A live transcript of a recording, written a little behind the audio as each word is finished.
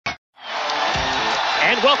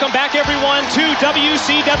And welcome back, everyone, to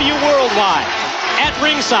WCW Worldwide. At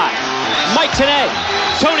ringside, Mike Tenay,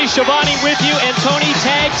 Tony Schiavone with you, and Tony,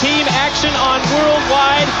 tag team action on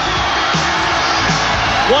Worldwide.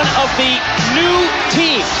 One of the new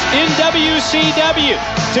teams in WCW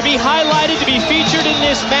to be highlighted, to be featured in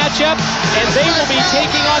this matchup, and they will be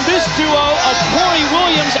taking on this duo of Kory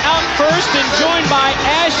Williams out first and joined by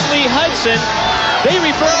Ashley Hudson. They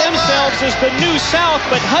refer to themselves as the New South,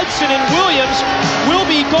 but Hudson and Williams will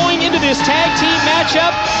be going into this tag team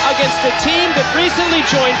matchup against a team that recently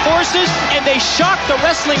joined forces, and they shocked the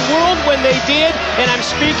wrestling world when they did. And I'm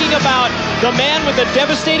speaking about the man with the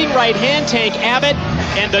devastating right hand, Tank Abbott,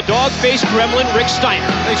 and the dog-faced gremlin, Rick Steiner.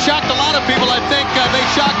 They shocked a lot of people. I think they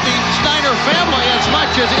shocked the Steiner family as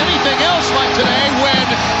much as anything else like today when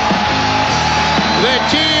the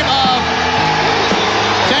team of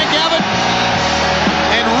Tank Abbott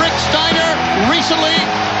and Rick Steiner recently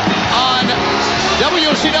on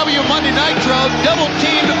WCW Monday Nitro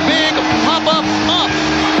double-teamed Big Papa Pump.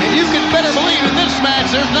 And you can better believe in this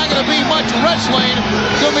match there's not going to be much wrestling.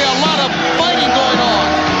 There's going to be a lot of fighting going on.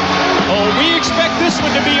 Oh, we expect this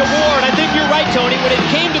one to be a war, and I think you're right, Tony, when it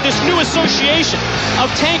came to this new association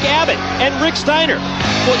of Tank Abbott and Rick Steiner.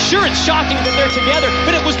 Well, sure, it's shocking that they're together,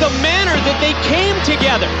 but it was the manner that they came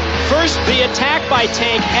together. First, the attack by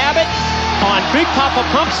Tank Abbott on Big Papa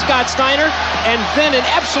Pump, Scott Steiner, and then an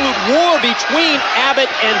absolute war between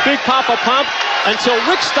Abbott and Big Papa Pump until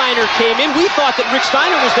Rick Steiner came in. We thought that Rick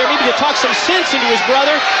Steiner was there maybe to talk some sense into his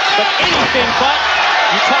brother, but anything but.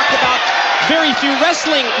 You talked about very few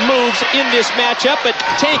wrestling moves in this matchup, but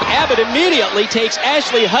Tank Abbott immediately takes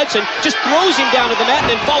Ashley Hudson, just throws him down to the mat,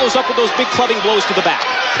 and then follows up with those big clubbing blows to the back.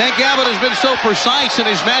 Tank Abbott has been so precise in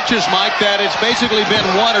his matches, Mike, that it's basically been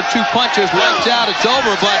one or two punches, lights out, it's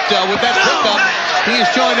over. But with that pickup, he is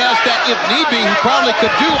showing us that if need be, he probably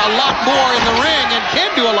could do a lot more in the ring and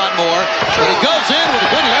can do a lot more. But he goes in with a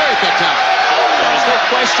good lariat that time. There's no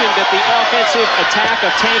question that the offensive attack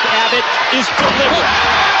of Tank Abbott is deliberate.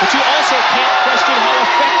 But you also can't question how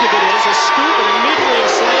effective it is. A scoop and a mid-ring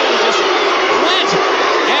slam and just planted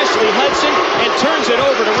Ashley Hudson and turns it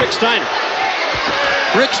over to Rick Steiner.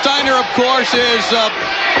 Rick Steiner, of course, is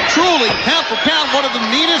truly, pound for pound, one of the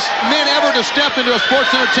neatest men ever to step into a sports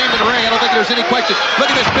entertainment ring. I don't think there's any question. Look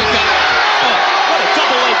at this pickup. Oh, what a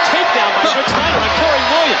double-leg takedown by Rick Steiner on Kory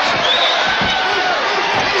Williams.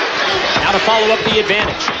 Now to follow up the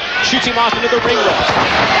advantage. Shoots him off into the ring ropes.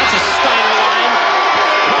 That's a Steiner line.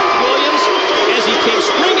 Williams, as he came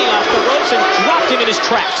springing off the ropes and dropped him in his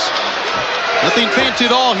tracks. Nothing fancy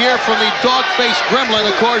at all here from the dog-faced gremlin.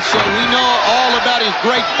 Of course, we know all about his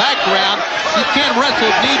great background. He can wrestle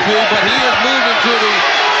if need be, but he has moved into the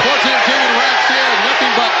sports entertainment ranks here.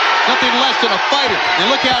 Nothing less than a fighter.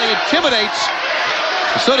 And look how he intimidates.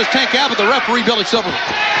 So does Tank Abbott, the referee, Billy Silverman.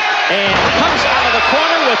 And comes out of the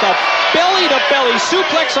corner with a belly-to-belly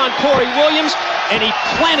suplex on Kory Williams, and he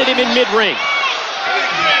planted him in mid-ring.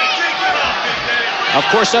 Of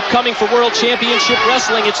course, upcoming for World Championship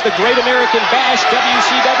Wrestling, it's the Great American Bash.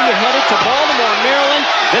 WCW headed to Baltimore, Maryland.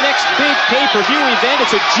 The next big pay-per-view event.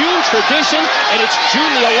 It's a June tradition, and it's June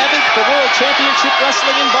the 11th for World Championship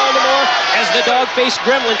Wrestling in Baltimore as the dog-faced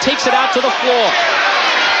gremlin takes it out to the floor.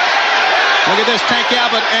 Look at this, Tank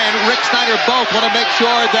Abbott and Rick Steiner both want to make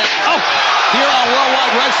sure that, here on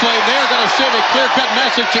Worldwide Wrestling, they're going to send a clear-cut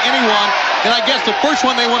message to anyone. And I guess the first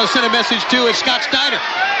one they want to send a message to is Scott Steiner.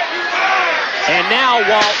 And now,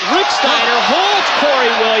 while Rick Steiner holds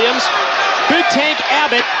Kory Williams, Big Tank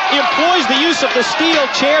Abbott employs the use of the steel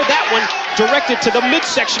chair, that one directed to the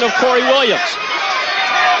midsection of Kory Williams.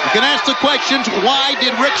 You can ask the questions, why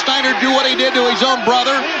did Rick Steiner do what he did to his own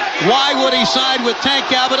brother? Why would he side with Tank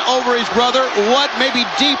Abbott over his brother? What maybe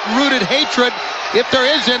deep-rooted hatred, if there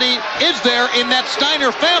is any, is there in that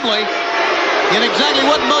Steiner family? And exactly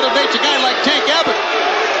what motivates a guy like Tank Abbott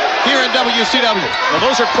here in WCW? Well,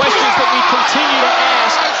 those are questions that we continue to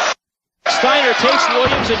ask. Steiner takes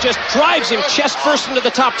Williams and just drives him chest first into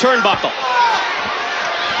the top turnbuckle.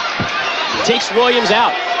 Takes Williams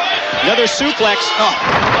out. Another suplex.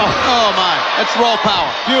 Oh my, that's raw power.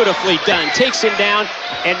 Beautifully done. Takes him down,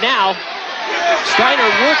 and now Steiner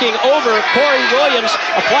working over Kory Williams,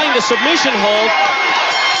 applying the submission hold,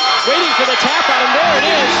 waiting for the tap out, and there it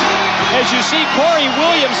is. As you see Kory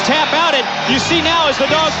Williams tap out, and you see now as the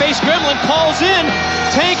dog-faced gremlin calls in,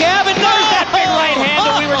 Tank Abbott, there's that big right hand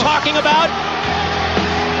that we were talking about.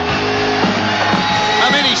 I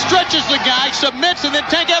mean, he stretches the guy, submits, and then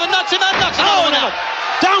Tank Abbott knocks him out, out.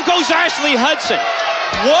 Down goes Ashley Hudson.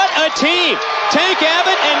 What a team. Tank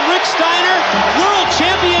Abbott and Rick Steiner, World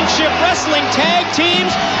Championship Wrestling Tag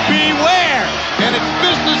Teams, beware. And it's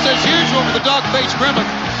business as usual for the dog-faced dog-faced gremlin.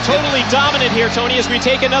 Totally dominant here, Tony, as we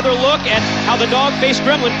take another look at how the dog-faced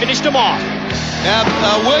gremlin finished him off.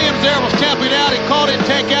 Williams there was tapping out. He called in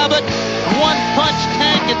Tank Abbott. One punch,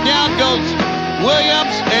 Tank, and down goes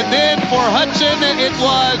Williams. And then for Hudson, it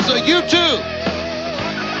was U2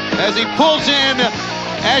 as he pulls in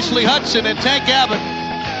Ashley Hudson and Tank Abbott.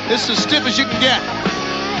 This is as stiff as you can get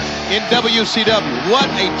in WCW. What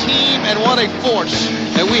a team and what a force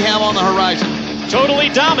that we have on the horizon. Totally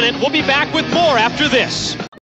dominant. We'll be back with more after this.